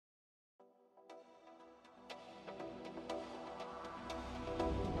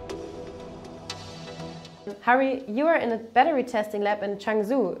Harry, you are in a battery testing lab in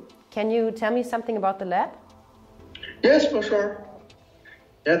Changzhou. Can you tell me something about the lab? Yes, for sure.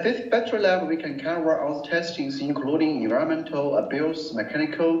 At this battery lab, we can cover all the testings, including environmental, abuse,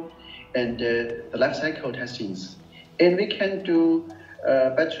 mechanical, and the life cycle testings. And we can do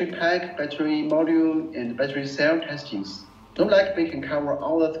battery pack, battery module, and battery cell testings. Like we can cover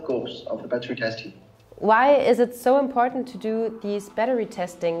all the scopes of the battery testing. Why is it so important to do these battery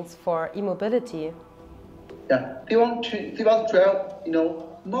testings for e-mobility? Yeah, they want to drive,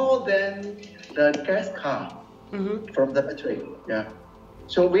 more than the gas car from the battery. Yeah.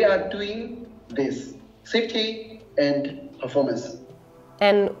 So we are doing this safety and performance.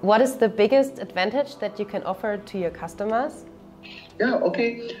 And what is the biggest advantage that you can offer to your customers? Yeah,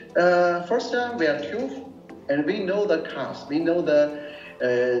 okay. First, we are TÜV, and we know the cars, we know the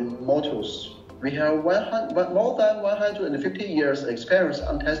motors. We have more than 150 years experience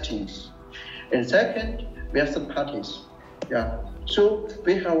on testings. And second, we have some parties. Yeah. So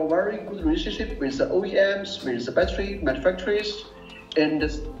we have a very good relationship with the OEMs, with the battery manufacturers. And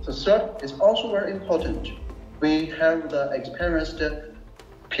the third is also very important. We have the experienced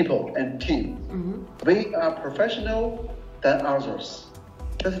people and team. We are professional than others.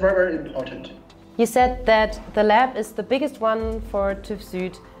 That's very, very important. You said that the lab is the biggest one for TÜV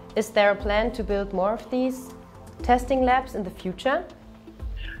SÜD. Is there a plan to build more of these testing labs in the future?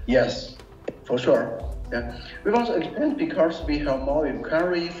 Yes, for sure. Yeah. We want to expand because we have more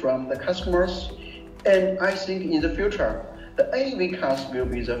inquiry from the customers. And I think in the future, the AV cars will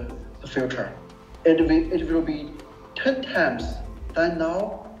be the future. It will be 10 times than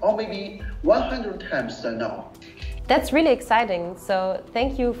now, or maybe 100 times than now. That's really exciting. So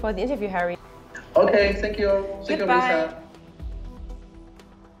thank you for the interview, Harry. Okay, thank you. Thank you, Goodbye. Lisa.